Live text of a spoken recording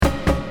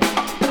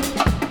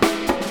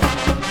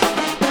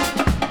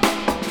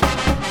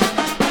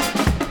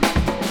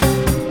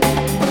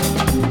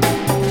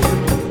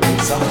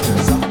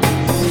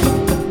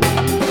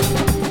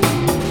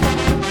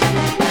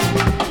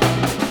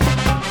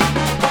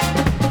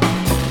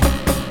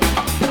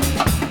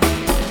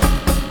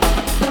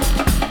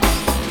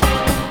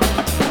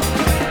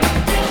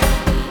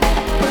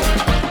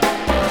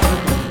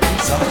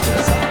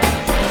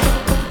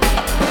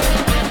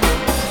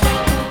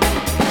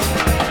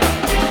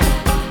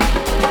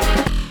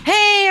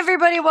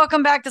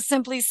welcome back to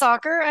Simply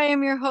Soccer. I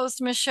am your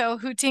host, Michelle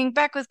Hooting,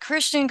 back with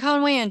Christian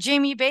Conway and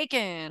Jamie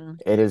Bacon.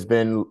 It has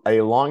been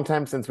a long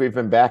time since we've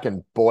been back,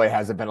 and boy,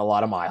 has it been a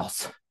lot of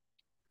miles.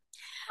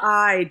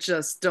 I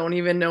just don't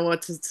even know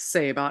what to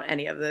say about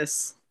any of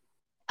this.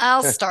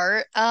 I'll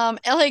start.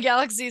 LA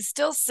Galaxy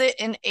still sit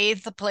in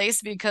eighth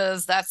place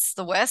because that's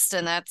the West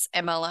and that's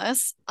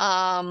MLS.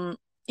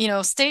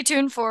 Stay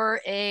tuned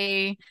for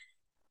a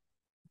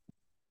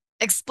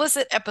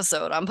explicit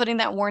episode. I'm putting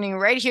that warning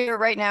right here,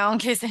 right now, in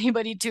case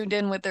anybody tuned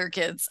in with their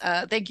kids.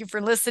 Thank you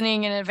for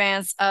listening in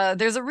advance.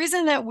 There's a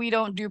reason that we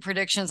don't do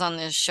predictions on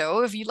this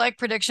show. If you like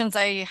predictions,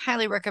 I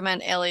highly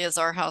recommend LA is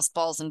Our House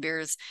Balls and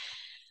Beers.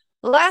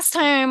 Last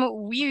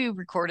time we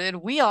recorded,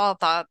 we all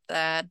thought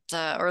that,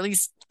 or at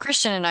least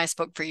Christian and I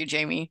spoke for you,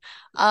 Jamie,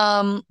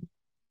 that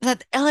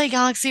the LA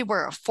Galaxy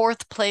were a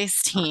fourth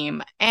place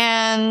team.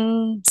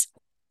 And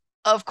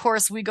of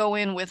course, we go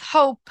in with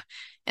hope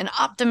and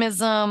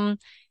optimism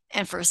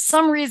and for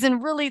some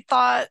reason really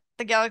thought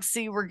the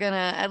Galaxy were going to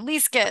at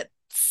least get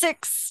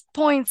 6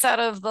 points out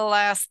of the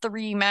last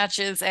three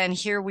matches. And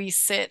here we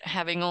sit,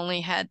 having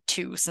only had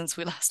two since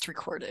we last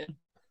recorded.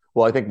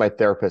 Well, I think my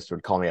therapist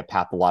would call me a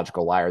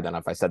pathological liar then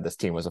if I said this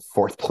team was a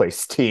fourth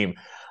place team.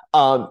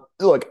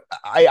 Look,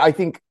 I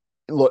think,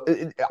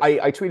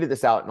 I tweeted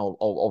this out and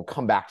I'll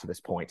come back to this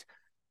point.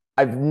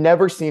 I've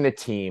never seen a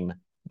team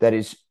that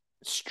is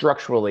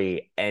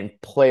structurally and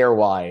player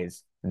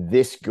wise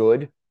this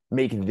good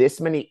make this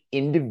many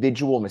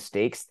individual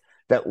mistakes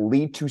that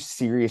lead to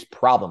serious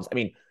problems. I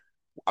mean,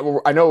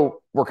 I know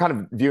we're kind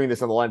of viewing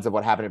this in the lens of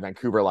what happened in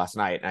Vancouver last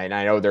night, and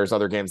I know there's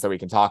other games that we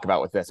can talk about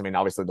with this. I mean,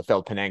 obviously the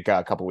failed Panenka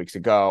a couple weeks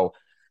ago,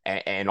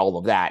 and all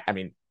of that. I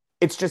mean,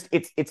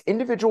 it's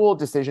individual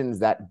decisions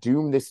that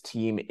doom this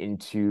team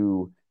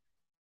into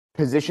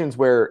positions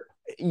where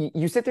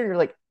you sit there and you're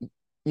like,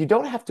 you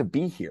don't have to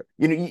be here.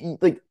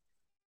 Like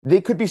they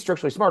could be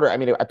structurally smarter. I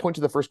mean, I point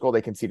to the first goal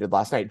they conceded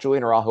last night.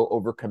 Julian Araujo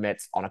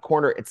overcommits on a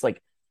corner. It's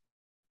like,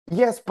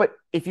 yes, but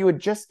if you would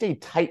just stay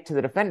tight to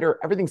the defender,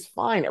 everything's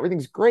fine.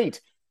 Everything's great.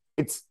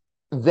 It's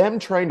them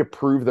trying to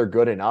prove they're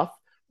good enough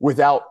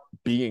without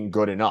being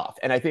good enough.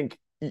 And I think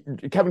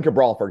Kevin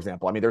Cabral, for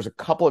example, I mean, there's a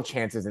couple of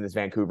chances in this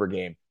Vancouver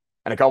game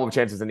and a couple of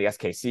chances in the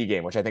SKC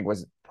game, which I think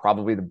was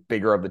probably the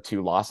bigger of the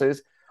two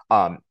losses.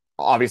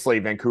 Obviously,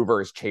 Vancouver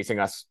is chasing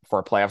us for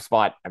a playoff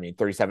spot. I mean,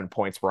 37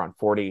 points, we're on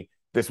 40.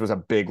 This was a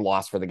big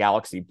loss for the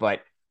Galaxy,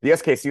 but the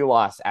SKC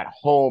loss at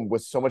home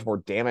was so much more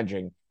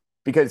damaging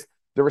because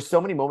there were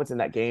so many moments in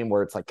that game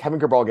where it's like Kevin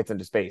Cabral gets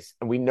into space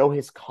and we know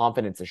his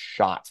confidence is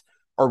shot,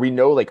 or we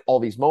know like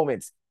all these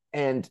moments.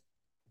 And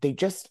they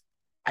just,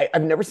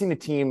 I've never seen a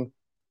team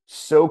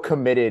so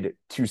committed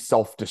to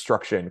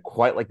self-destruction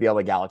quite like the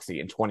LA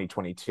Galaxy in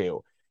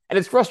 2022. And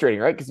it's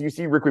frustrating, right? Because you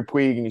see Riqui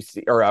Puig and you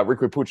see, or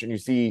Riqui Puig, and you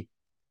see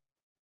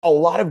a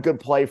lot of good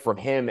play from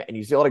him, and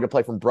you see a lot of good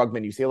play from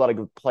Brugman. You see a lot of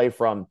good play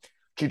from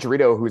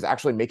Chicharito, who's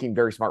actually making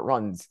very smart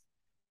runs.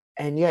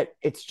 And yet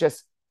it's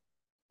just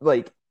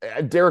like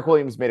Derek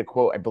Williams made a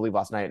quote, I believe,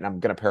 last night, and I'm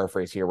going to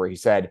paraphrase here, where he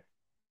said,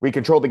 we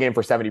controlled the game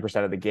for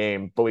 70% of the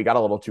game, but we got a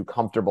little too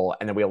comfortable,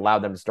 and then we allowed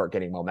them to start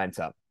getting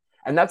momentum.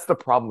 And that's the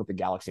problem with the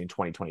Galaxy in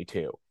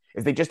 2022,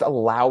 is they just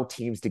allow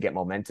teams to get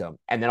momentum,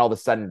 and then all of a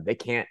sudden they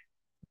can't,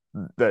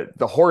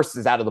 the horse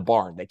is out of the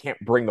barn. They can't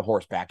bring the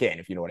horse back in,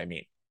 if you know what I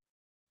mean.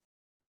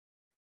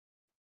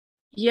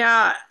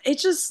 Yeah, it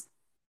just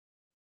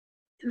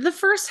the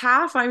first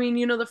half,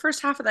 the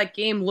first half of that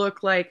game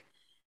looked like,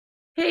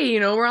 hey,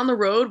 we're on the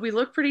road. We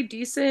look pretty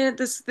decent.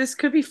 This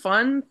could be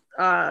fun.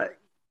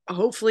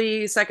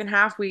 Hopefully second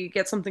half we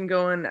get something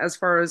going as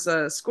far as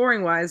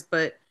scoring wise,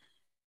 but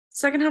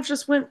second half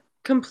just went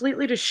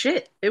completely to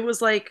shit. It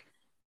was like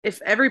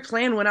if every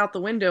plan went out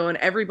the window and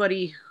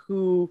everybody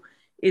who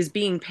is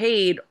being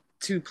paid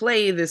to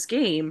play this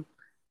game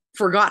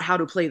forgot how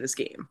to play this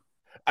game.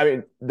 I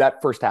mean,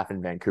 that first half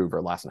in Vancouver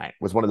last night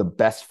was one of the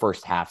best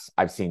first halves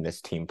I've seen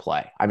this team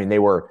play. I mean, they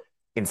were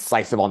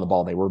incisive on the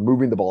ball. They were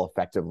moving the ball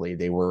effectively.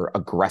 They were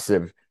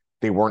aggressive.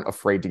 They weren't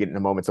afraid to get into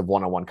moments of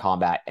one-on-one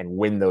combat and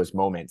win those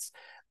moments.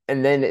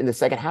 And then in the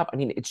second half, I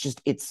mean,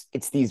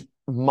 it's these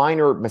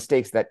minor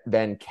mistakes that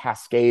then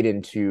cascade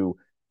into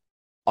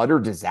utter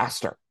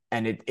disaster.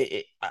 And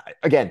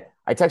again,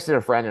 I texted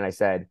a friend and I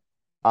said,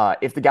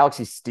 if the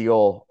Galaxy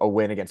steal a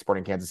win against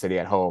Sporting Kansas City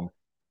at home,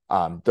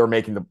 they're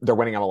winning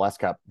MLS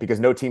Cup, because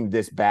no team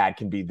this bad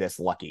can be this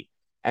lucky.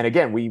 And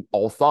again, we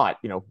all thought,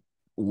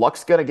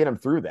 luck's gonna get them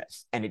through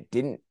this, and it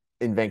didn't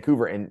in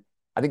Vancouver. And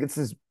I think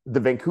the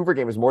Vancouver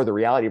game is more the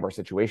reality of our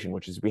situation,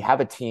 which is we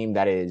have a team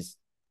that is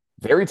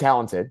very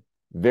talented,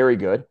 very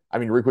good. I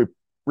mean, Riqui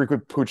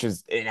Puig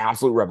is an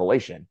absolute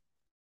revelation,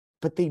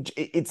 but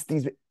it's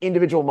these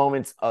individual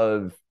moments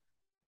of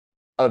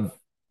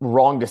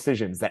wrong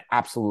decisions that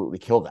absolutely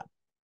kill them.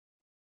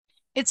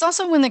 It's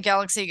also when the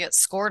Galaxy gets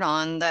scored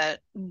on that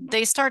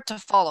they start to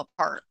fall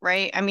apart,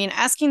 right? I mean,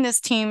 asking this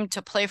team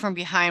to play from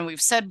behind, we've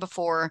said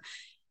before,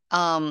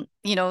 they're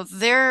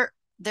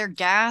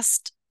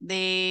gassed.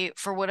 They,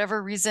 for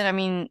whatever reason, I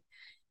mean,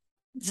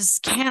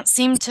 just can't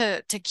seem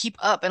to keep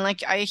up. And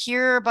like I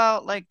hear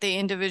about like the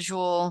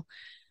individual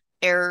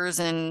errors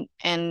and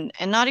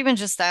not even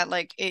just that,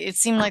 like it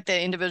seemed like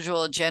the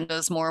individual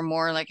agendas more and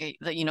more like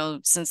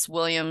since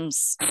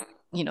Williams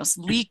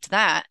leaked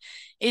that,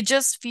 it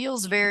just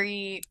feels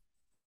very,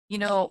 you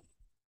know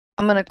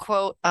I'm gonna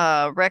quote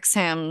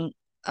Wrexham,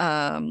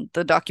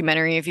 the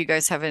documentary, if you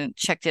guys haven't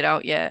checked it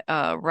out yet,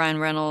 Ryan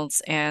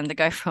Reynolds and the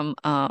guy from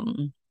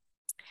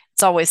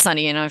It's Always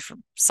Sunny, and I'm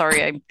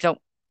sorry I don't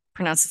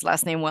pronounce his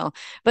last name well,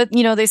 but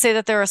they say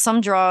that there are some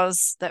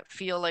draws that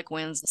feel like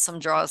wins, some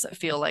draws that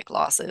feel like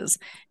losses,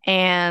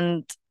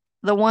 and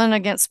the one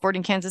against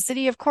Sporting Kansas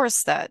City, of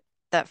course, that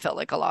felt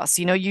like a loss.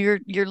 You're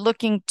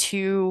looking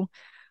to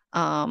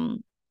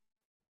um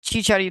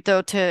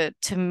Chicharito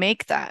to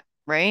make that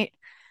right,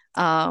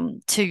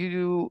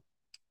 to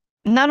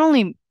not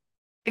only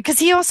because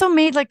he also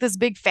made like this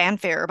big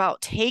fanfare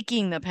about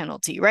taking the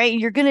penalty, right?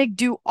 You're going to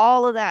do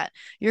all of that.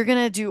 You're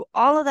going to do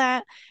all of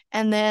that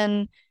and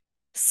then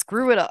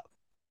screw it up,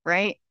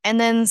 right? And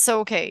then, so,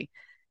 okay,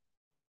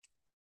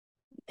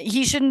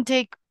 he shouldn't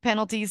take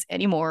penalties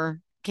anymore.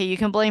 Okay, you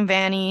can blame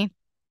Vanny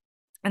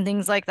and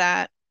things like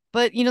that.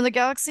 But, the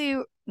Galaxy,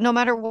 no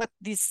matter what,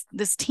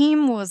 this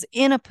team was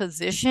in a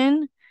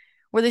position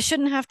where they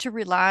shouldn't have to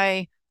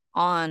rely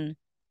on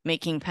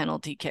making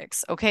penalty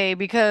kicks, okay?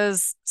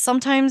 Because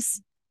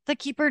sometimes the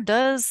keeper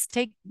does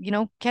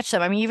catch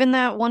them. I mean, even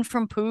that one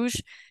from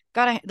Puig,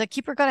 the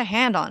keeper got a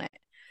hand on it.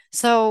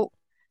 So,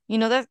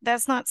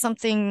 that's not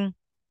something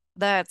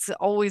that's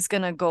always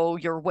gonna go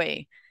your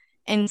way.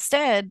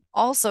 Instead,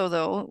 also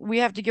though, we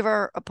have to give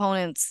our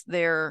opponents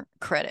their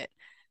credit.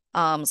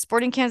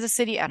 Sporting Kansas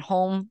City at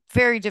home,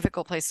 very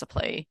difficult place to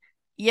play.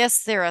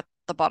 Yes, they're at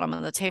the bottom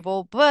of the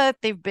table, but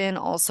they've been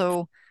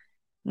also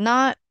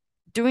not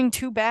doing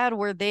too bad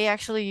where they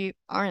actually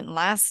aren't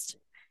last.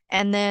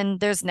 And then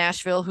there's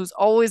Nashville, who's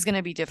always going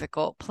to be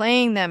difficult.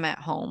 Playing them at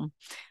home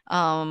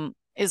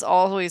is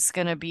always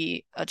going to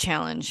be a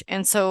challenge.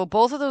 And so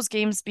both of those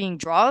games being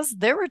draws,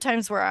 there were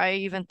times where I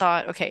even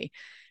thought, okay,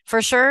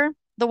 for sure,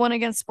 the one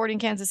against Sporting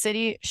Kansas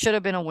City should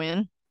have been a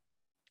win.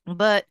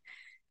 But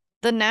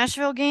the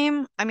Nashville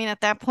game, I mean,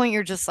 at that point,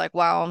 you're just like,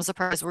 wow, I'm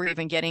surprised we're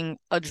even getting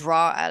a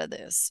draw out of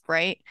this,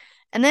 right?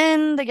 And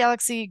then the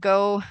Galaxy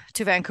go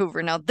to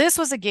Vancouver. Now, this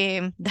was a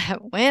game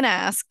that, when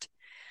asked,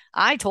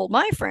 I told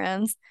my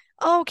friends,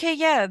 okay,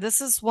 yeah,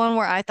 this is one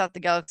where I thought the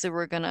Galaxy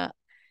were going to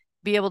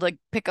be able to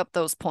pick up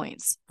those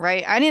points,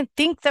 right? I didn't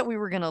think that we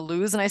were going to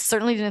lose, and I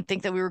certainly didn't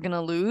think that we were going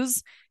to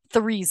lose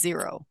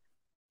 3-0.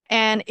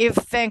 And if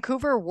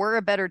Vancouver were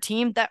a better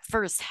team, that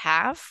first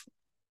half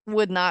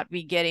would not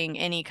be getting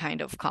any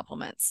kind of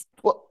compliments.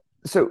 Well,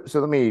 so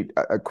let me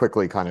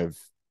quickly kind of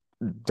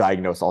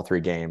diagnose all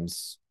three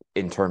games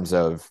in terms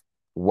of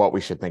what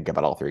we should think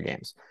about all three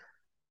games.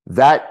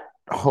 That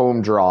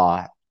home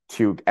draw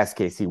to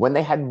SKC, when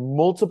they had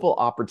multiple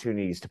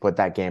opportunities to put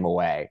that game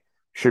away,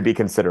 should be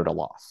considered a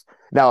loss.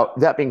 Now,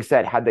 that being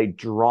said, had they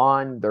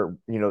drawn their,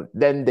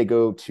 then they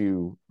go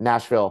to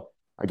Nashville.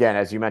 Again,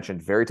 as you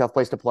mentioned, very tough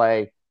place to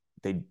play.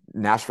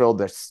 Nashville,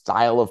 the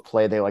style of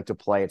play they like to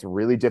play, it's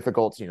really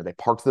difficult. They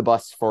parked the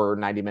bus for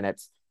 90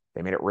 minutes.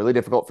 They made it really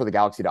difficult for the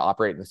Galaxy to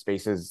operate in the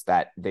spaces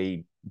that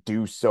they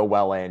do so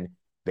well in.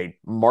 They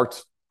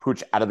marked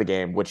Puig out of the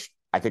game, which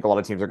I think a lot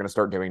of teams are going to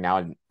start doing now,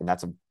 and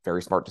that's a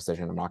very smart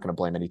decision. I'm not going to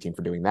blame any team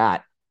for doing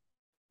that.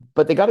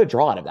 But they got a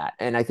draw out of that.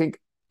 And I think,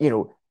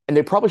 and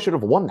they probably should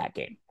have won that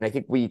game. And I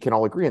think we can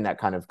all agree in that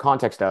kind of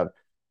context of,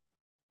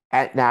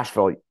 at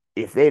Nashville,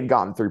 if they had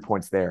gotten 3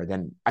 points there,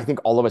 then I think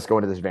all of us go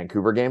into this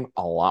Vancouver game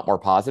a lot more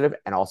positive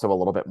and also a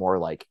little bit more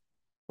like,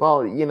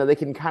 well, they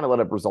can kind of let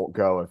a result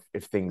go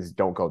if things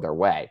don't go their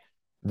way.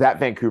 That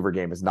Vancouver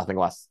game is nothing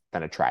less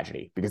than a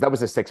tragedy because that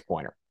was a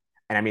 6-pointer.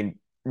 And I mean,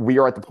 we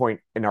are at the point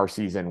in our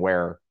season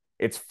where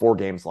it's 4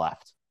 games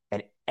left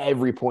and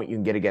every point you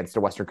can get against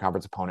a Western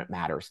Conference opponent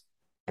matters.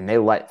 And they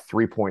let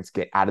 3 points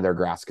get out of their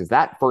grasp because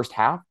that first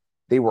half,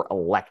 they were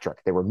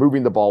electric. They were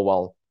moving the ball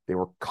well. They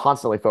were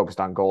constantly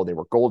focused on goal. They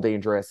were goal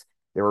dangerous.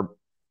 They were,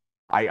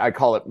 I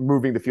call it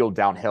moving the field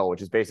downhill,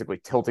 which is basically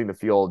tilting the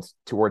field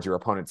towards your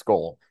opponent's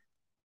goal.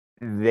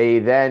 They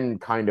then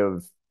kind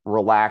of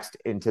relaxed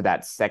into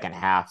that second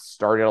half,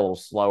 started a little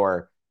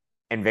slower,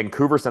 and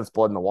Vancouver sensed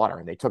blood in the water,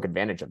 and they took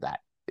advantage of that.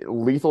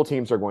 Lethal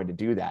teams are going to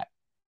do that.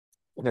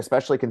 And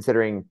especially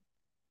considering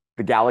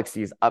the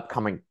Galaxy's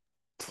upcoming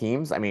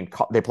teams. I mean,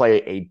 they play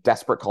a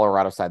desperate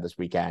Colorado side this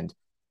weekend.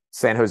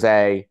 San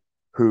Jose,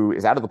 who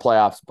is out of the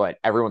playoffs, but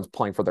everyone's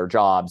playing for their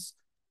jobs.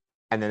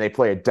 And then they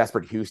play a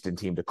desperate Houston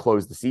team to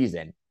close the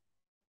season.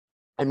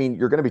 I mean,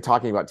 you're going to be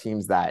talking about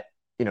teams that,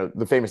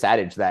 the famous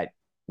adage that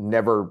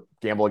never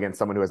gamble against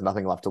someone who has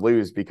nothing left to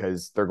lose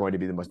because they're going to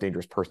be the most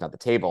dangerous person at the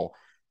table.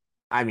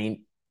 I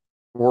mean,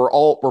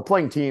 we're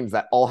playing teams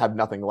that all have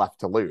nothing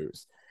left to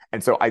lose.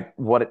 And so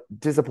what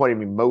disappointed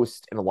me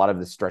most in a lot of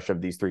the stretch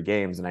of these 3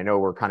 games, and I know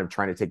we're kind of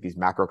trying to take these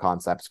macro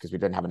concepts because we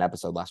didn't have an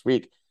episode last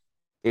week,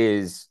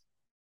 is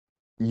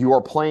you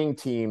are playing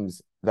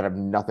teams that have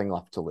nothing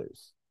left to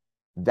lose.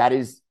 That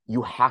is,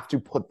 you have to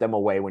put them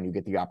away when you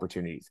get the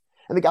opportunities.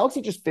 And the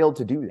Galaxy just failed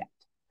to do that.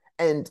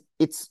 And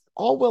it's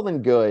all well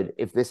and good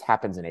if this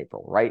happens in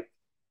April, right?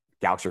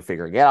 Galaxy are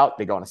figuring it out.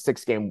 They go on a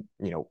 6-game,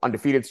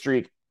 undefeated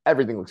streak.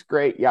 Everything looks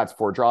great. Yeah, it's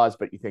 4 draws,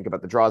 but you think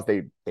about the draws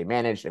they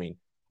managed. I mean,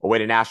 away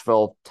to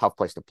Nashville, tough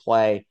place to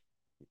play.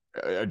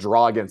 A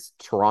draw against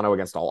Toronto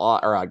against all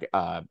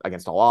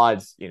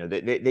odds.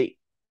 The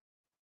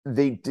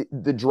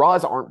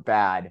draws aren't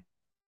bad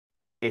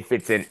if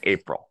it's in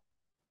April,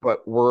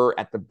 but we're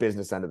at the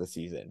business end of the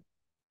season.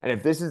 And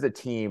if this is a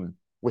team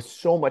with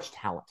so much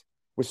talent,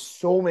 with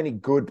so many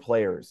good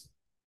players,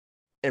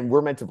 and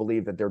we're meant to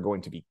believe that they're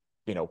going to be,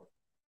 a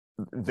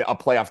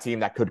playoff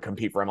team that could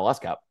compete for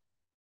MLS Cup,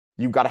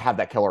 you've got to have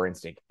that killer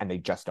instinct, and they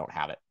just don't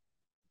have it.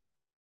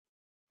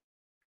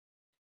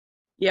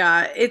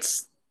 Yeah,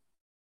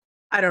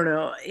 I don't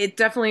know. It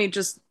definitely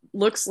just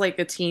looks like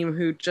a team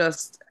who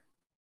just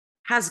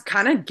has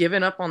kind of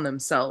given up on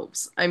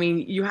themselves. I mean,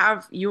 you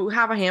have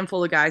a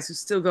handful of guys who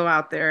still go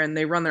out there and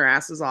they run their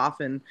asses off,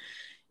 and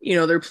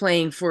they're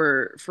playing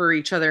for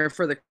each other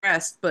for the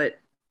crest, but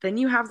then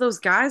you have those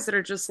guys that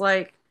are just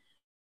like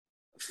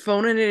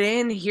phoning it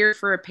in here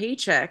for a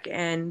paycheck.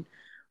 And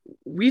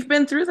we've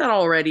been through that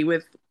already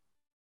with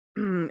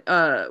one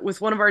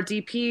of our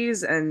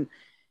DPs. And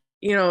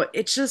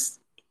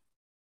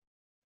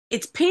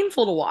it's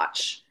painful to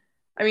watch.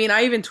 I mean,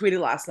 I even tweeted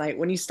last night,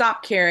 when you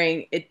stop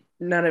caring,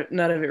 none of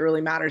it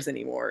really matters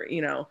anymore.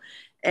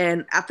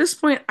 And at this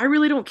point, I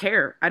really don't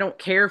care. I don't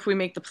care if we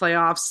make the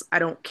playoffs. I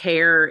don't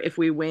care if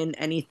we win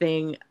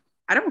anything.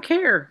 I don't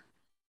care.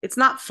 It's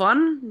not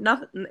fun.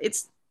 Nothing.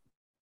 It's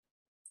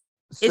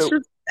just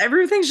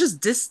everything's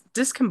just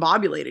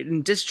discombobulated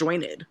and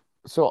disjointed.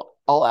 So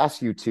I'll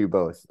ask you two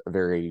both a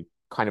very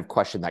kind of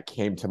question that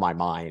came to my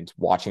mind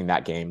watching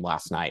that game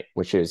last night,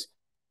 which is,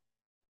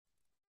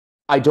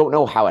 I don't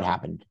know how it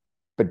happened,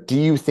 but do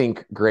you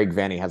think Greg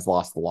Vanney has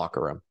lost the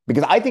locker room?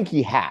 Because I think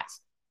he has,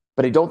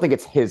 but I don't think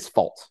it's his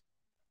fault.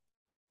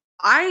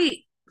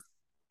 I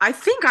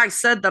think I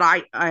said that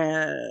I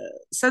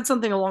said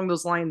something along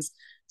those lines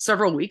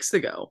several weeks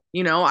ago.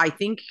 I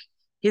think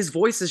his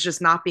voice is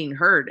just not being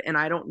heard, and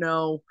I don't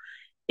know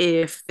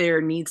if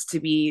there needs to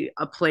be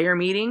a player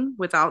meeting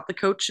without the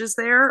coaches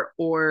there,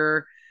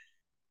 or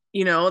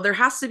there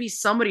has to be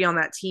somebody on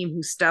that team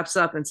who steps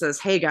up and says,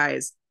 "Hey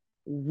guys,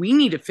 we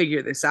need to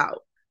figure this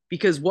out,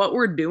 because what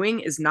we're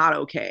doing is not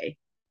okay.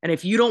 And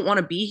if you don't want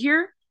to be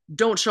here,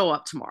 don't show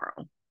up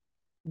tomorrow.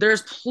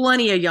 There's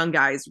plenty of young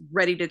guys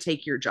ready to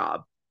take your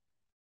job."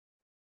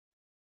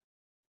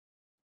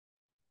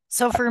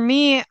 So for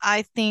me,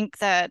 I think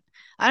that,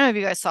 I don't know if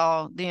you guys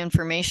saw the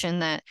information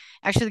that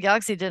actually the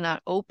Galaxy did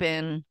not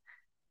open,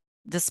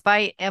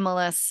 despite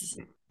MLS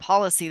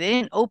policy, they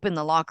didn't open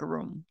the locker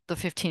room the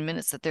 15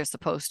 minutes that they're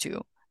supposed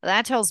to.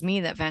 That tells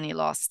me that Vanney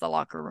lost the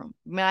locker room.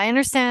 I mean, I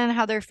understand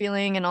how they're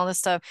feeling and all this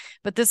stuff,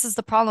 but this is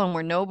the problem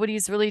where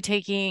nobody's really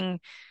taking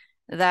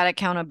that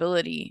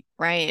accountability,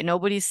 right?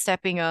 Nobody's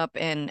stepping up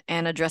and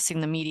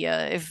addressing the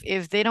media.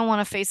 If they don't want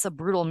to face a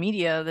brutal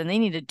media, then they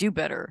need to do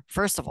better,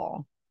 first of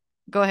all.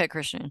 Go ahead,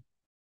 Christian.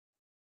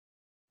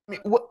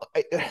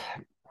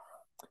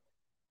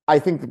 I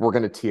think we're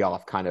going to tee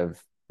off kind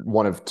of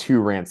one of two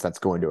rants that's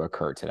going to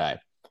occur today.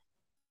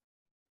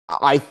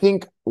 I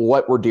think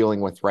what we're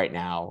dealing with right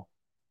now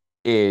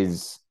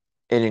is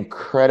an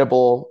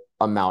incredible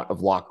amount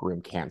of locker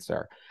room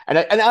cancer. And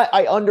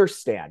I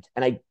understand,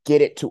 and I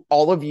get it, to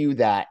all of you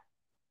that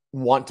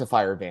want to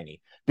fire Vanney,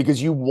 because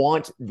you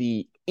want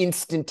the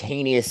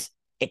instantaneous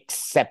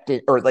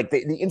acceptance, or like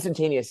the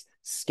instantaneous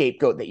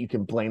scapegoat that you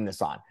can blame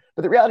this on.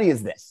 But the reality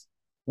is this: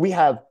 we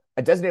have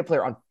a designated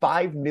player on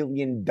 $5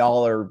 million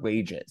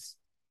wages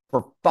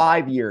for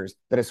 5 years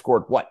that has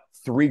scored,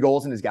 3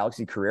 goals in his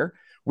Galaxy career.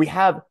 We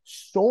have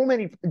so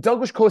many,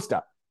 Douglas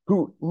Costa,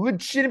 who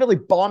legitimately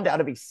bombed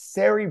out of a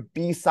Serie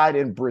B side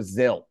in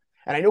Brazil.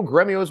 And I know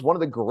Grêmio is one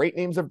of the great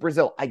names of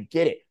Brazil. I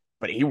get it,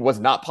 but he was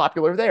not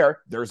popular there.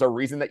 There's a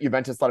reason that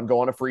Juventus let him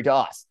go on a free to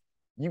us.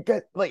 You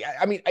get,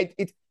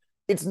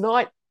 it's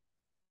not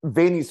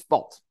Vanney's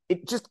fault.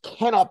 It just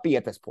cannot be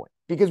at this point,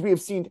 because we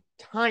have seen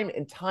time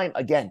and time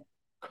again,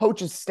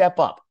 coaches step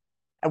up.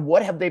 And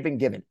what have they been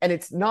given? And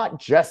it's not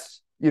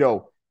just,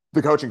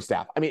 the coaching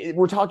staff. I mean,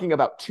 we're talking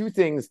about two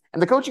things.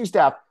 And the coaching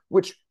staff,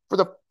 which for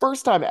the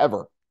first time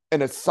ever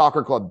in a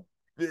soccer club,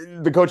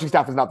 the coaching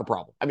staff is not the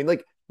problem. I mean,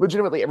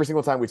 legitimately, every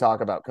single time we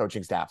talk about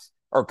coaching staffs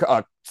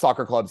or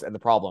soccer clubs and the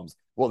problems,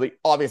 well, the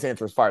obvious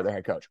answer is fire their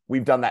head coach.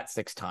 We've done that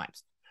 6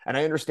 times. And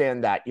I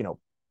understand that,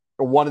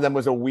 one of them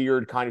was a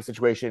weird kind of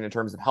situation in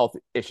terms of health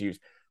issues.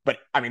 But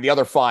I mean, the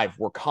other 5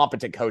 were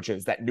competent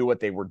coaches that knew what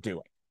they were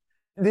doing.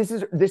 This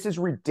is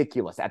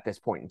ridiculous at this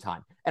point in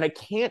time. And I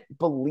can't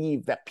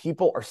believe that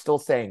people are still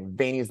saying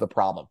Vanney is the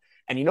problem.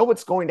 And you know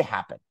what's going to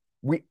happen?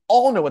 We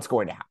all know what's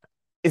going to happen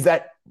is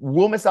that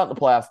we'll miss out in the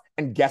playoffs,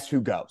 and guess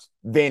who goes?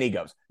 Vanney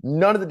goes.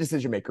 None of the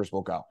decision makers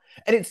will go.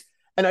 And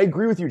I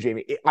agree with you,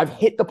 Jamie. I've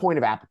hit the point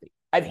of apathy.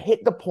 I've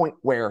hit the point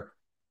where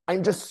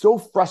I'm just so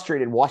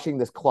frustrated watching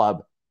this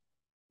club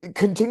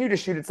continue to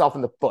shoot itself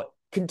in the foot.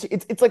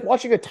 It's like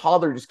watching a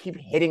toddler just keep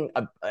hitting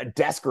a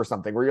desk or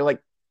something, where you're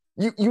like,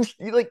 You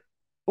like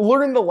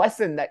learn the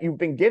lesson that you've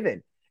been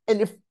given.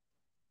 And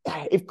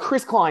if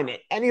Chris Klein and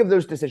any of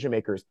those decision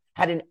makers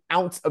had an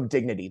ounce of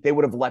dignity, they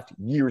would have left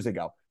years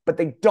ago. But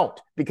they don't,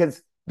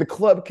 because the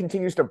club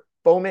continues to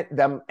foment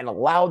them and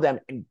allow them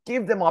and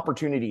give them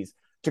opportunities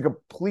to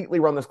completely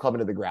run this club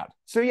into the ground.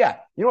 So yeah,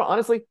 you know what?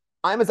 Honestly,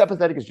 I'm as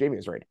empathetic as Jamie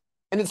is right now.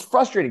 And it's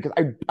frustrating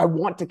because I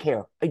want to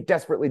care. I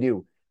desperately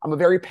do. I'm a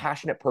very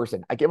passionate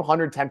person. I give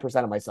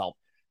 110% of myself.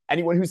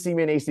 Anyone who's seen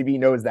me in ACB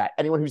knows that.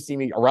 Anyone who's seen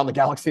me around the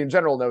galaxy in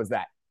general knows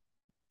that.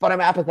 But I'm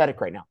apathetic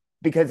right now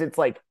because it's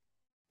like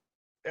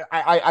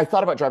I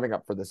thought about driving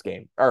up for this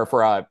game or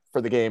for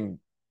the game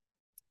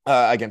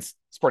against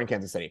Sporting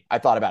Kansas City. I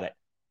thought about it.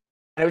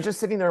 And I was just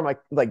sitting there,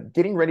 like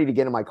getting ready to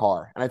get in my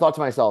car. And I thought to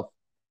myself,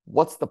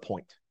 what's the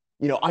point?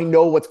 You know, I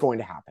know what's going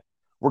to happen.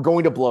 We're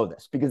going to blow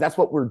this because that's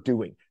what we're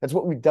doing. That's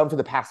what we've done for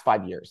the past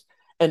 5 years.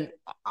 And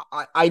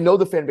I know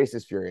the fan base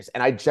is furious,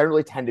 and I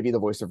generally tend to be the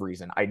voice of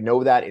reason. I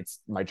know that it's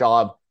my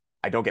job.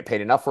 I don't get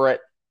paid enough for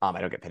it. I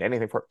don't get paid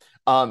anything for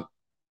it.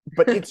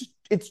 But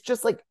it's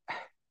just like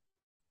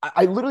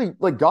I literally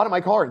like got in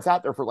my car and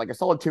sat there for like a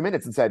solid 2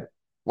 minutes and said,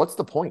 "What's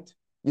the point?"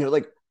 You know,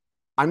 like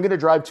I'm going to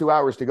drive 2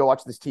 hours to go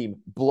watch this team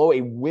blow a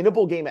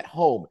winnable game at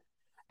home,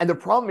 and the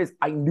problem is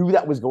I knew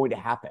that was going to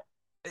happen,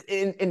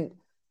 and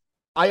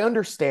I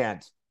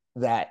understand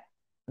that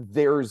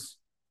there's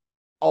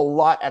a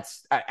lot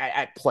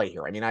at play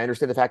here. I mean, I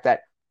understand the fact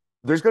that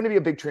there's going to be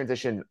a big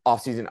transition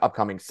offseason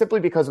upcoming simply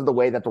because of the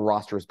way that the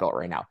roster is built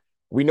right now.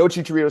 We know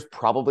Chicharito is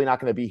probably not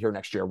going to be here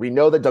next year. We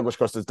know that Douglas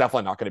Costa is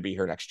definitely not going to be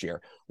here next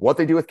year. What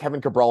they do with Kevin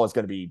Cabral is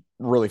going to be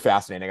really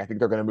fascinating. I think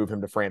they're going to move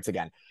him to France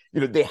again.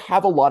 You know, they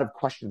have a lot of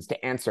questions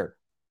to answer,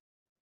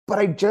 but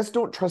I just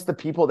don't trust the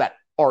people that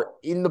are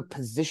in the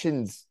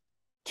positions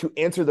to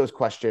answer those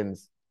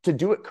questions to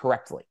do it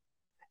correctly.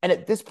 And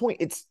at this point,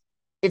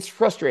 it's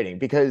frustrating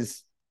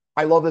because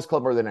I love this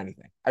club more than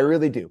anything. I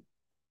really do.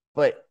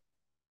 But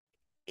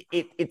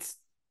it's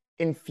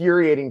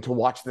infuriating to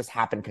watch this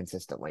happen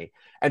consistently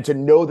and to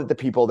know that the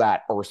people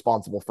that are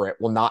responsible for it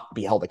will not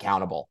be held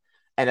accountable.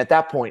 And at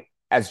that point,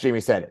 as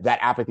Jamie said, that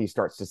apathy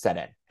starts to set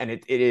in.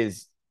 And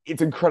it's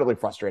incredibly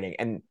frustrating.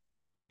 And,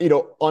 you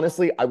know,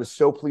 honestly, I was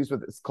so pleased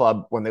with this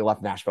club when they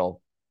left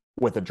Nashville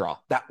with a draw.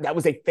 That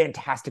was a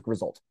fantastic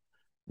result.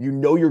 You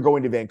know you're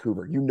going to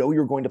Vancouver. You know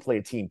you're going to play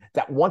a team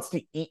that wants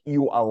to eat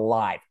you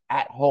alive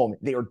at home.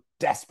 They are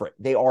desperate.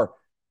 They are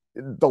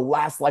the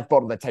last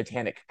lifeboat on the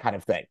Titanic kind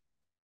of thing.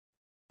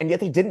 And yet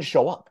they didn't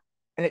show up.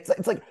 And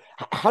it's like,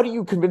 how do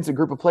you convince a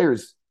group of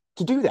players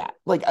to do that?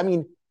 Like, I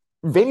mean,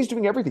 Vaney's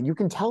doing everything. You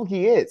can tell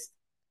he is.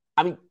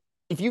 I mean,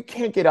 if you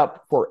can't get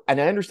up for,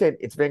 and I understand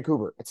it's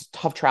Vancouver, it's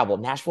tough travel.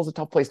 Nashville's a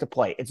tough place to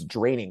play. It's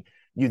draining.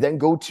 You then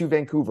go to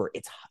Vancouver.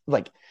 It's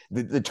like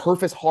the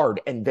turf is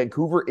hard. And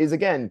Vancouver is,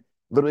 again,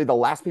 literally the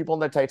last people on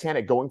the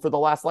Titanic going for the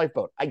last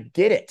lifeboat. I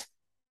get it.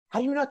 How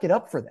do you not get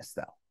up for this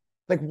though?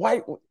 Like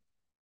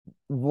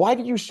why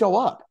do you show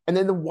up? And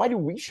then why do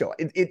we show up?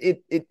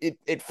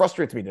 It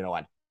frustrates me to no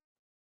end.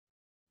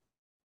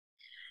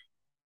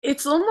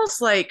 It's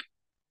almost like,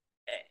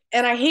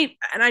 and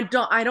I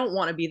don't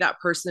want to be that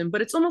person,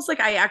 but it's almost like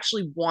I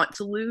actually want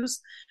to lose,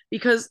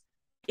 because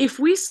if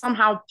we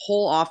somehow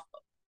pull off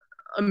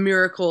a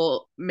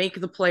miracle, make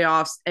the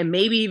playoffs, and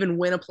maybe even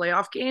win a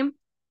playoff game,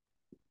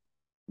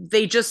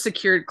 they just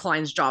secured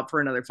Klein's job for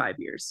another 5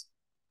 years.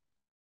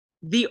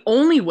 The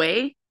only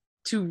way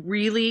to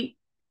really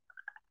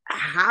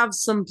have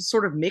some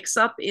sort of mix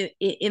up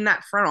in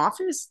that front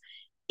office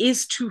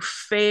is to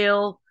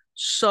fail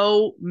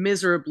so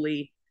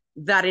miserably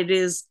that it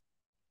is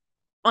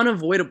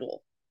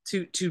unavoidable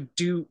to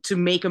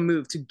make a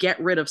move, to get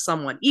rid of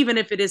someone, even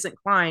if it isn't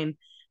Klein,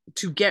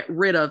 to get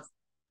rid of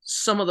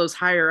some of those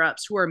higher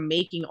ups who are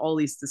making all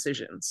these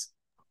decisions.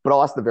 But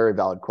I'll ask the very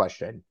valid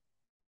question.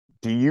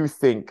 Do you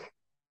think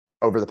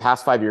over the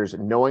past 5 years,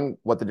 knowing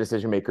what the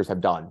decision makers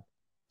have done,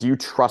 do you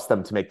trust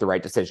them to make the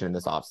right decision in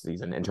this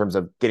offseason in terms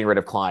of getting rid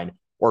of Klein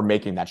or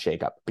making that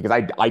shakeup? Because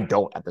I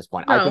don't at this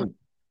point. No.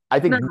 I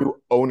think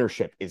new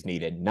ownership is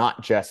needed,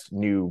 not just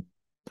new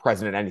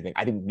president, anything.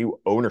 I think new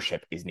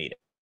ownership is needed.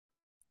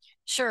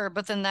 Sure,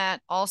 but then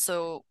that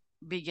also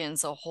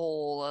begins a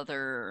whole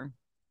other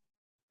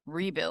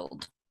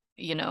rebuild,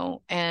 you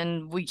know,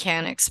 and we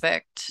can't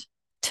expect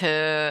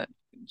to,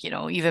 you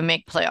know, even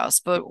make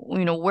playoffs. But,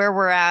 you know, where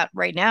we're at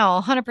right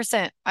now,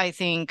 100%, I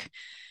think,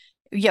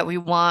 yeah, we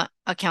want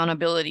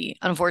accountability.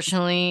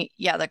 Unfortunately,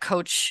 yeah, the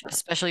coach,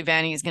 especially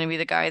Vanny, is going to be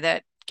the guy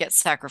that gets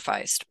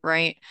sacrificed,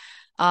 right?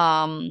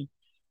 You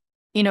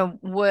know,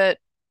 what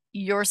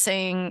you're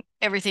saying,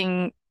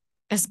 everything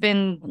has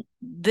been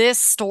this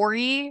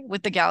story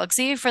with the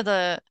Galaxy for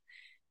the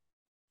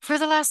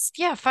last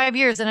 5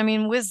 years. And I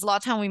mean, with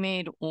Zlatan we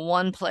made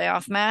one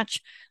playoff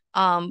match,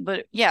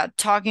 but yeah,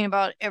 talking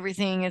about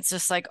everything, it's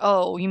just like,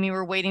 oh, you mean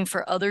we're waiting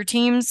for other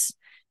teams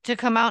to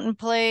come out and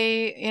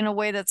play in a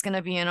way that's going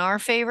to be in our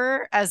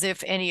favor, as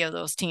if any of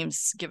those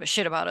teams give a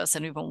shit about us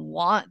and even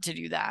want to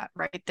do that,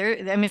 right?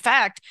 In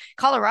fact,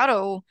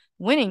 Colorado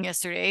winning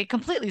yesterday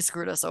completely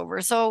screwed us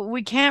over. So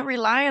we can't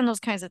rely on those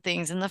kinds of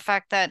things. And the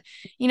fact that,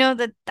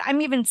 that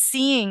I'm even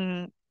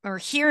seeing or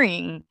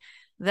hearing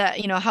that,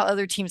 how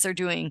other teams are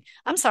doing.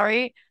 I'm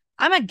sorry,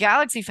 I'm a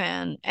Galaxy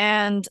fan,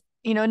 and,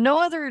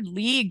 no other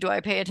league do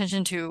I pay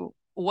attention to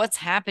what's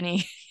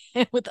happening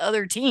with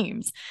other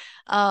teams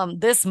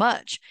this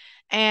much.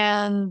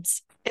 And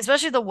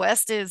especially the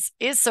West is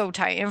so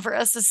tight, and for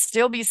us to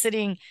still be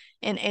sitting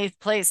in 8th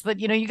place. But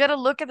you got to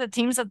look at the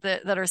teams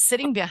that are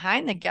sitting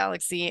behind the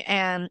Galaxy,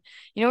 and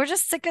we're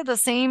just sick of the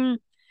same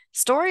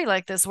story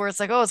like this, where it's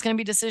like, oh, it's going to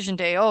be decision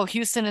day, oh,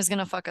 Houston is going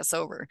to fuck us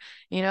over.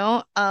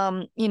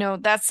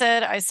 That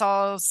said, I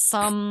saw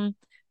some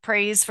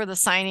praise for the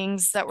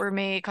signings that were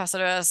made.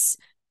 Cáceres,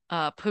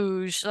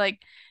 Puig, like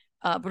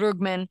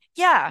Brugman.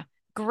 Yeah,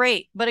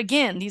 great. But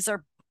again,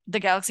 the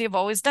Galaxy have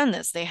always done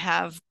this. They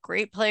have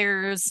great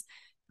players,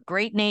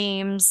 great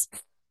names.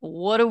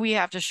 What do we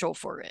have to show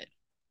for it?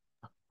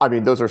 I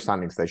mean, those are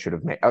signings they should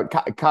have made.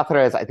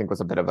 Cáceres, I think, was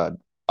a bit of a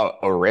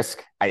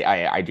risk.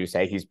 I do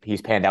say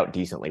he's panned out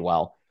decently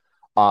well.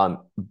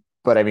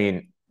 But I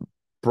mean,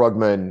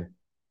 Brugman,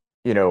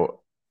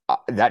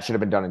 that should have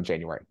been done in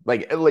January.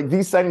 Like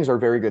these signings are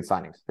very good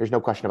signings. There's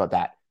no question about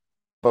that.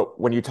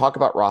 But when you talk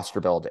about roster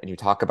build and you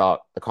talk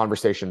about the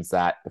conversations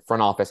that the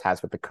front office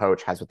has with the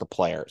coach, has with the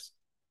players,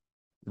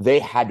 they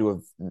had to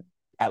have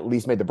at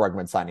least made the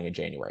Brugman signing in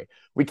January.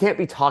 We can't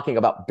be talking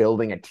about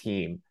building a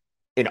team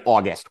in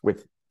August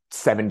with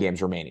 7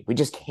 games remaining. We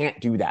just can't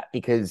do that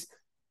because,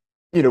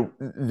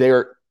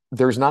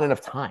 there's not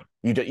enough time.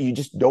 You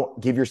just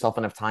don't give yourself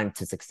enough time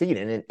to succeed.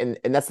 And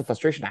that's the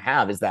frustration I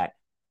have, is that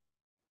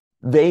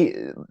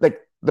they, like,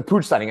 the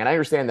Puig signing, and I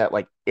understand that,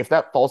 like, if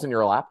that falls in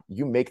your lap,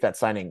 you make that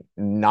signing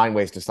 9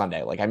 ways to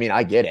Sunday. Like, I mean,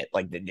 I get it.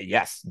 Like,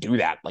 yes, do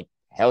that. Like,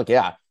 hell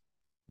yeah.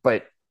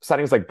 But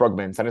signings like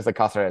Brugman, signings like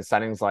Cáceres,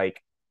 signings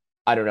like,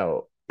 I don't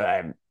know,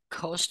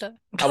 Costa.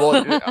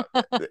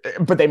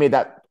 But they made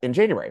that in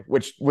January,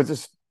 which was a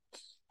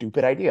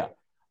stupid idea.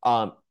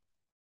 And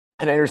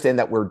I understand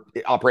that we're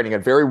operating a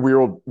very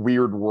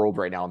weird world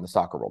right now in the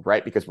soccer world,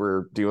 right? Because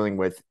we're dealing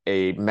with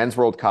a men's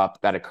World Cup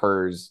that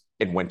occurs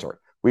in winter.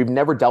 We've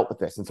never dealt with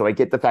this. And so I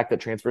get the fact that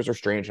transfers are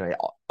strange and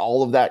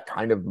all of that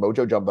kind of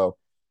mojo jumbo.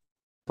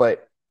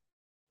 But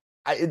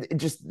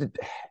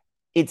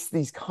it's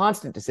these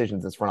constant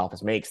decisions this front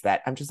office makes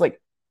that I'm just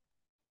like,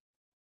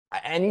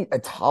 a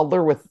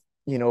toddler with,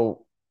 a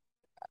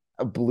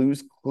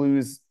Blue's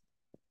Clues,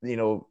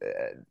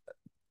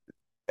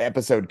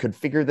 episode could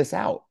figure this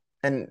out.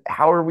 And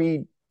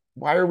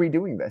why are we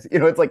doing this?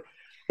 It's like,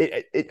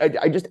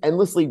 I just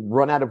endlessly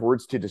run out of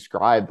words to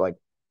describe, like,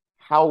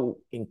 how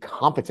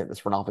incompetent this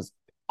front office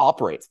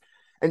operates.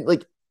 And,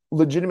 like,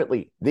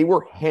 legitimately, they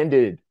were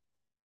handed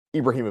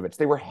Ibrahimovic,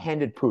 they were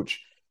handed Puig,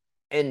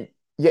 and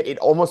yet it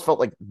almost felt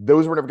like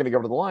those were never going to go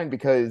over the line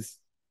because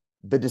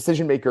the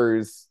decision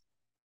makers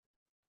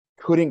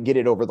couldn't get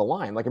it over the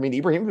line. Like, I mean,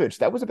 Ibrahimovic,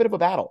 that was a bit of a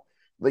battle.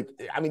 Like,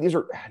 I mean, these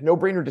are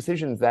no-brainer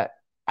decisions that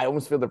I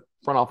almost feel the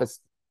front office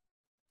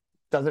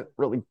doesn't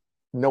really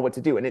know what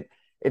to do. And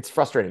it's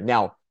frustrating.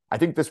 Now, I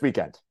think this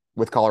weekend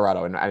with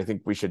Colorado, and I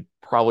think we should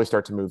probably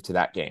start to move to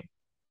that game,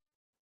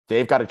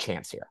 they've got a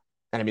chance here.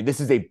 And I mean,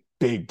 this is a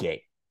big game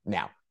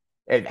now.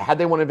 And had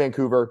they won in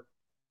Vancouver,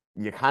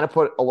 you kind of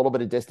put a little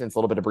bit of distance, a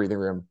little bit of breathing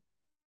room.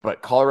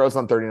 But Colorado's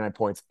on 39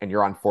 points and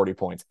you're on 40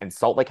 points. And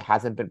Salt Lake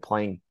hasn't been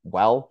playing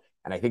well.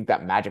 And I think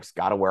that magic's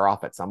got to wear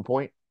off at some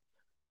point.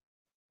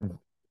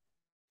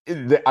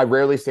 I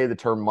rarely say the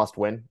term must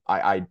win.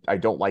 I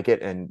don't like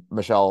it. And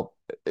Michelle,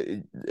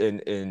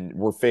 and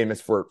we're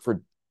famous for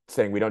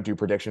saying we don't do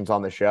predictions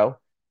on the show.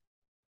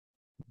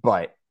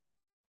 But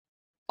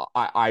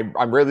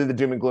I'm really the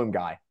doom and gloom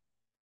guy.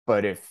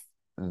 But if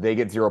they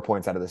get 0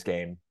 points out of this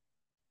game,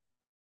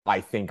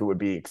 I think it would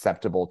be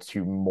acceptable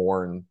to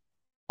mourn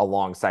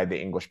alongside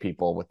the English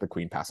people with the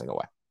Queen passing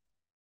away.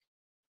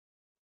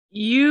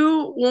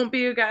 You won't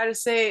be a guy to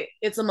say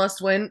it's a must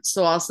win,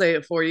 so I'll say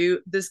it for you.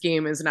 This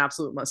game is an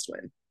absolute must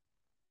win.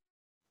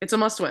 It's a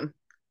must win.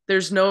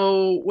 There's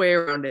no way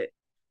around it.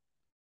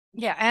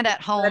 Yeah, and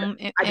at home.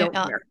 I don't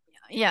care.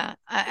 Yeah,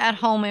 at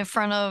home in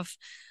front of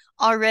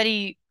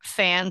already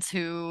fans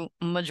who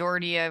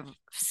majority I've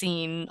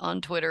seen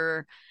on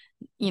Twitter,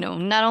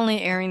 not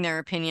only airing their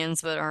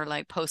opinions, but are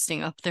like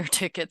posting up their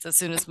tickets as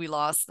soon as we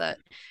lost that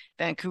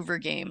Vancouver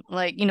game.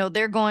 Like,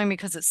 they're going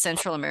because it's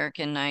Central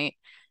American night.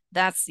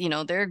 That's,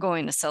 they're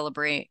going to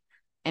celebrate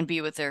and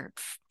be with their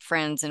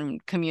friends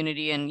and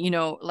community. And,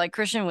 like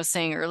Christian was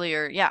saying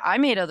earlier, yeah, I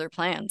made other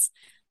plans.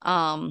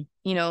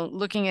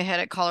 Looking ahead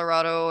at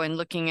Colorado and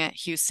looking at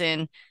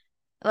Houston,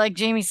 like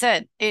Jamie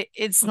said,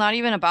 it's not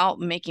even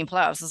about making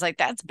playoffs. It's like,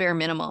 that's bare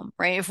minimum,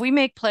 right? If we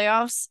make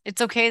playoffs,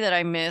 it's okay that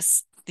I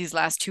miss these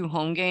last 2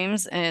 home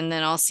games and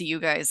then I'll see you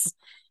guys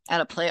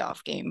at a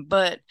playoff game.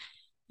 But,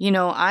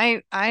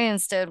 I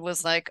instead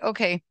was like,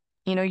 okay,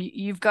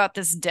 you've got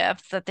this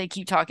depth that they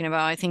keep talking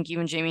about. I think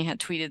even Jamie had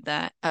tweeted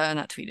that,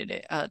 not tweeted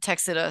it,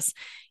 texted us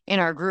in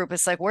our group.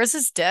 It's like, where's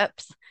this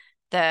depth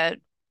that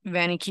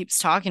Vanny keeps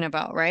talking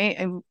about,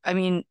 right? I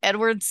mean,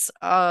 Edwards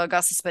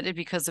got suspended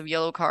because of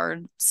yellow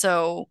card.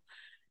 So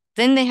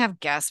then they have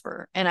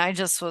Gasper, and I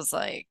just was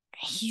like,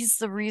 he's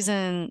the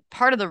reason,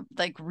 part of the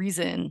like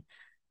reason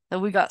that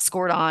we got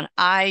scored on.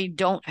 I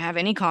don't have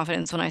any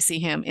confidence when I see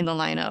him in the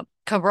lineup.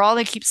 Cabral,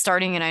 they keep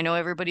starting, and I know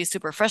everybody's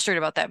super frustrated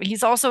about that, but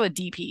he's also a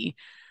DP.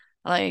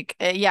 Like,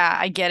 yeah,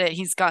 I get it.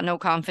 He's got no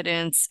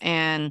confidence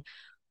and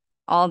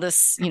all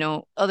this,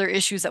 other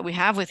issues that we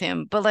have with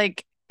him. But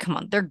like, come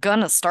on, they're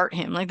gonna start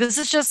him. Like, this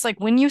is just like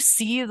when you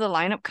see the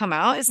lineup come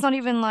out, it's not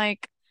even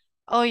like,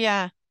 oh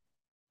yeah,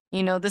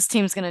 this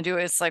team's gonna do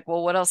it. It's like,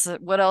 well, what else?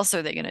 What else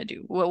are they gonna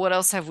do? What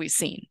else have we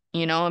seen?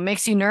 It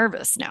makes you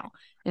nervous now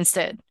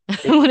instead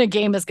when a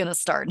game is gonna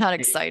start. Not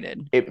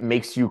excited. It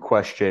makes you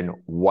question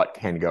what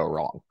can go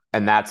wrong,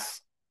 and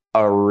that's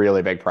a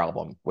really big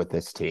problem with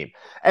this team.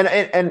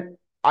 And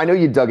I know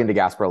you dug into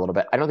Gasper a little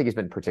bit. I don't think he's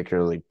been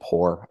particularly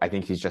poor. I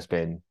think he's just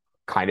been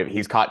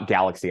he's caught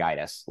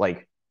galaxyitis.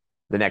 Like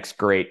the next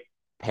great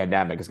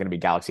pandemic is going to be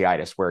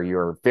galaxyitis, where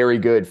you're very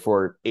good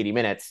for 80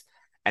 minutes.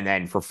 And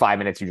then for 5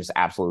 minutes, you just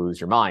absolutely lose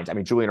your mind. I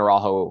mean, Julian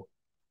Araujo,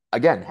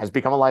 again, has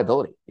become a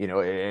liability,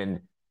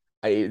 and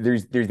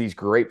there's these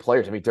great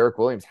players. I mean, Derek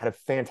Williams had a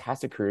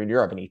fantastic career in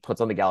Europe, and he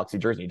puts on the Galaxy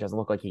jersey. He doesn't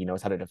look like he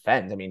knows how to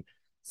defend. I mean,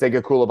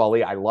 Sega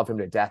Koulibaly, I love him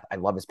to death. I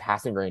love his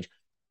passing range.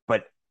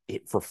 But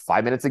for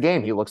 5 minutes a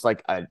game, he looks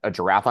like a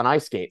giraffe on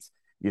ice skates.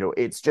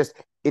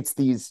 It's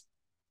these,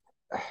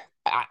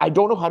 I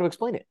don't know how to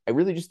explain it. I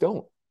really just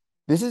don't.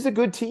 This is a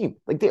good team.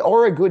 Like, they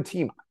are a good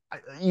team.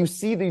 You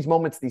see these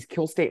moments, these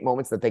kill state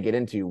moments that they get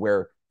into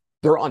where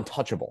they're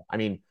untouchable. I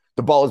mean,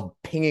 the ball is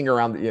pinging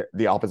around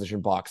the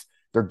opposition box.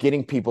 They're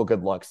getting people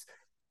good looks.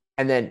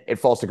 And then it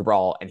falls to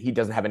Cabral, and he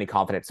doesn't have any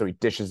confidence, so he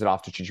dishes it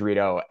off to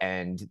Chicharito,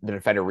 and the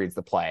defender reads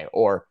the play.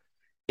 Or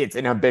it's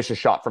an ambitious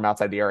shot from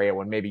outside the area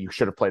when maybe you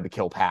should have played the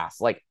kill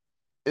pass. Like,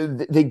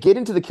 they get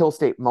into the kill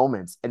state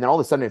moments, and then all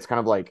of a sudden it's kind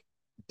of like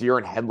deer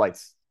in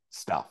headlights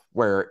stuff,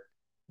 where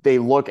they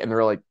look and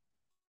they're like,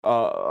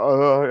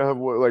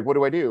 like, what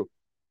do I do?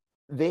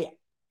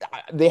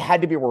 They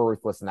had to be more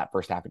ruthless in that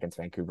first half against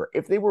Vancouver.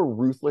 If they were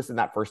ruthless in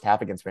that first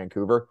half against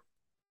Vancouver,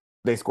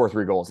 they score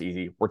 3 goals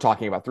easy. We're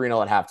talking about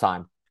 3-0 at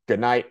halftime. Good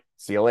night.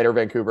 See you later,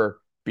 Vancouver.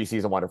 BC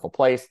is a wonderful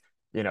place.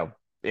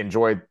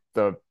 Enjoy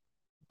the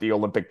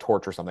Olympic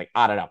torch or something.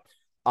 I don't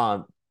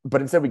know.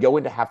 But instead we go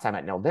into halftime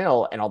at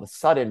 0-0, and all of a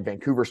sudden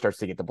Vancouver starts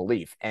to get the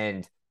belief.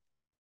 And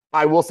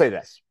I will say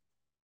this.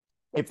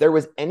 If there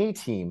was any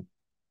team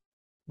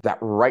that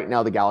right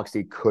now the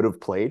Galaxy could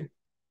have played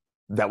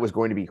that was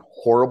going to be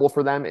horrible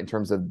for them in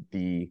terms of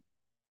the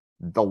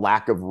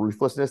lack of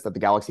ruthlessness that the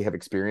Galaxy have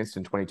experienced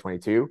in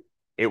 2022,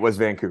 it was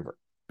Vancouver.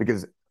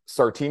 Because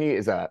Sartini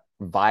is a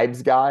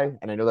vibes guy,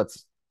 and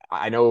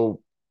I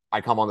know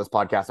I come on this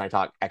podcast and I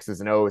talk X's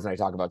and O's and I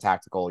talk about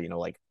tactical,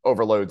 like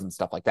overloads and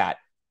stuff like that.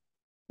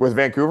 With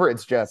Vancouver,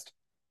 it's just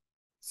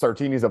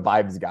Sartini's a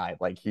vibes guy.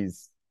 Like,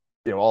 he's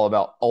all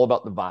about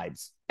the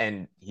vibes,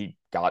 and he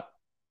got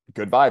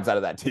good vibes out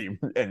of that team,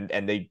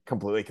 and they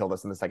completely killed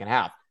us in the second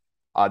half.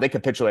 They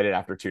capitulated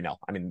after 2-0.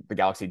 I mean, the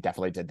Galaxy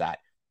definitely did that.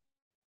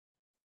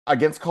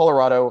 Against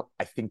Colorado,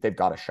 I think they've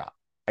got a shot.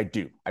 I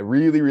do. I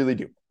really, really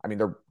do. I mean,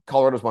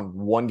 Colorado's won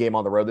 1 game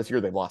on the road this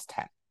year. They've lost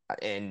 10.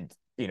 And,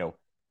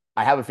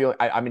 I have a feeling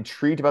I'm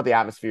intrigued about the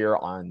atmosphere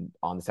on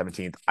the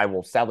 17th. I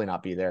will sadly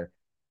not be there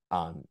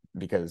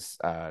because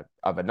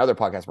of another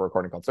podcast we're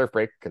recording called Surf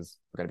Break, because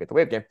we're going to be at the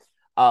Wave game.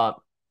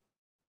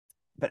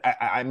 But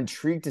I'm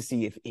intrigued to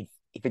see if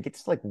it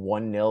gets to like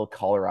 1-0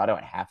 Colorado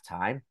at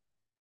halftime.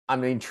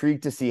 I'm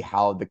intrigued to see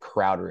how the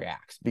crowd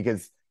reacts,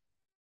 because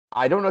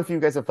I don't know if you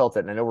guys have felt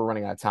it, and I know we're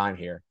running out of time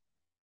here,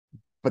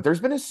 but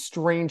there's been a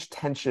strange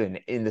tension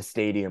in the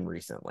stadium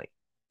recently.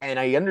 And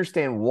I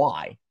understand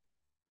why,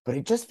 but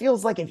it just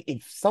feels like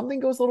if something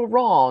goes a little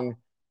wrong,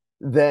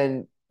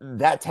 then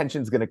that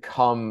tension's going to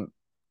come,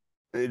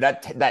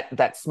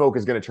 that smoke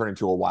is going to turn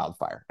into a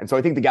wildfire. And so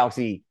I think the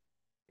Galaxy,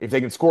 if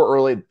they can score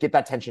early, get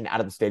that tension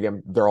out of the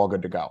stadium, they're all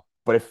good to go.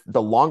 But if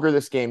the longer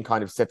this game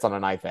kind of sits on a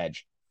knife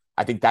edge,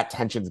 I think that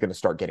tension is going to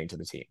start getting to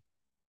the team.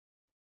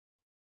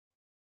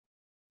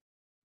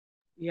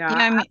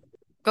 Yeah.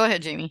 Go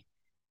ahead, Jamie.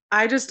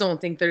 I just don't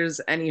think there's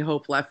any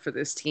hope left for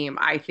this team.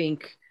 I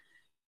think,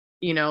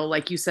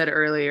 like you said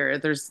earlier,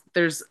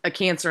 there's a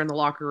cancer in the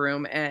locker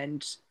room,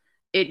 and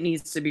it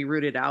needs to be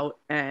rooted out.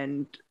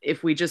 And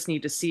if we just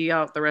need to see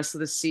out the rest of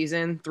the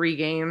season, 3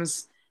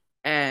 games,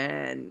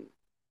 and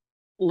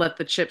let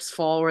the chips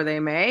fall where they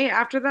may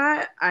after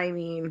that, I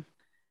mean,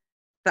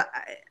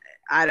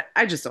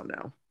 I just don't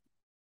know.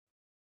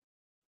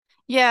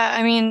 Yeah,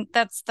 I mean,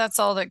 that's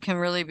all that can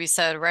really be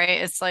said, right?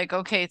 It's like,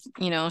 okay,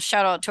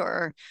 shout out to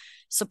our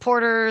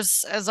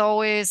supporters as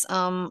always.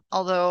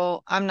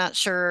 Although I'm not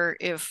sure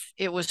if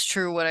it was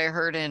true what I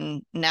heard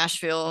in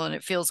Nashville, and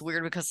it feels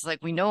weird because it's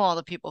like we know all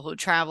the people who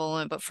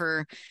travel, but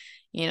for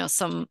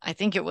I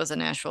think it was a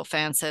Nashville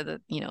fan said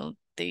that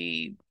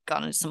they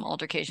got into some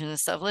altercations and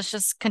stuff. Let's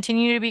just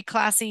continue to be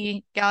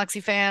classy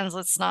Galaxy fans.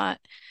 Let's not,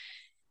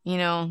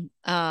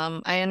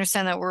 I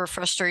understand that we're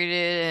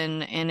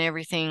frustrated and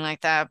everything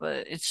like that,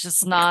 but it's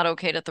just not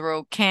okay to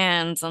throw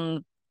cans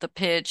on the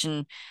pitch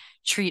and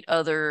treat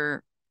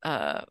other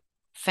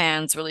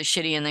fans really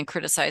shitty and then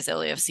criticize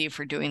LAFC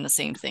for doing the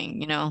same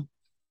thing,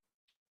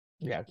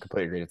 Yeah,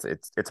 completely agree. It's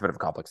a bit of a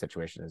complex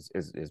situation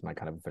is my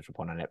kind of official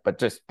point on it. But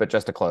just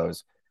to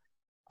close,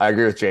 I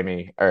agree with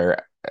Jamie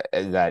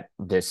that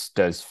this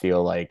does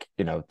feel like,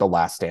 the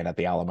last stand at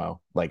the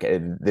Alamo. Like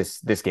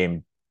this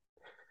game,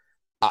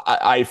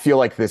 I feel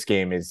like this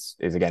game is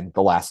again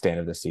the last stand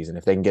of this season.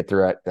 If they can get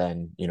through it,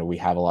 then we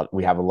have a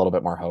little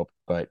bit more hope.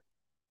 But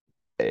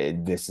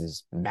this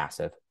is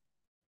massive.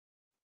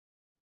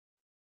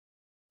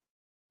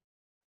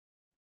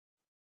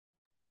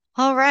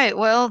 All right.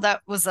 Well,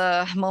 that was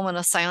a moment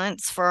of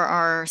silence for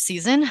our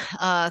season.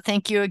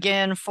 Thank you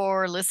again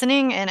for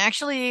listening. And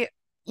actually,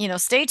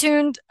 stay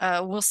tuned.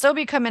 We'll still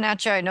be coming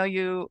at you. I know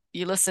you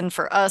listen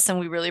for us, and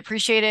we really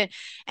appreciate it.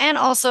 And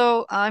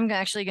also, I'm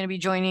actually going to be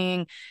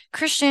joining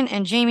Christian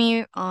and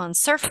Jamie on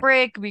Surf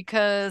Break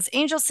because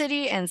Angel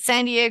City and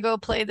San Diego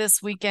play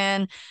this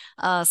weekend,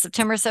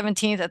 September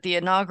 17th at the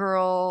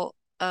inaugural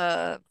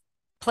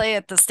play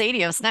at the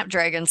stadium,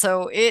 Snapdragon.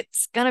 So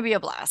it's going to be a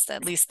blast,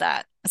 at least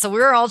that. So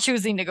we're all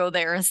choosing to go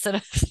there instead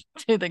of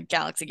to the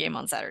Galaxy game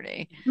on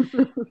Saturday.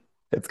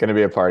 It's going to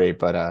be a party,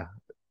 but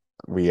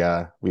we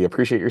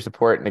appreciate your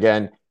support. And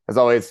again, as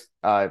always,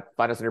 find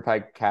us on your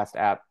podcast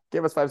app.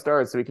 Give us 5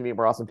 stars so we can meet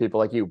more awesome people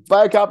like you.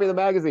 Buy a copy of the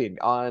magazine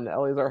on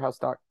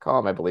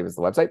eleazarhouse.com, I believe is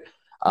the website.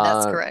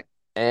 That's correct.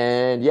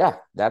 And yeah,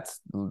 that's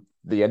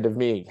the end of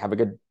me. Have a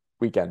good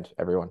weekend,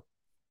 everyone.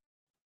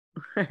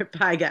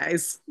 Bye,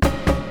 guys.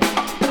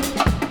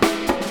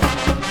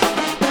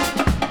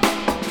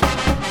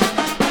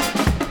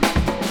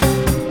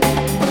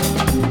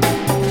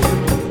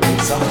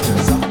 Softer.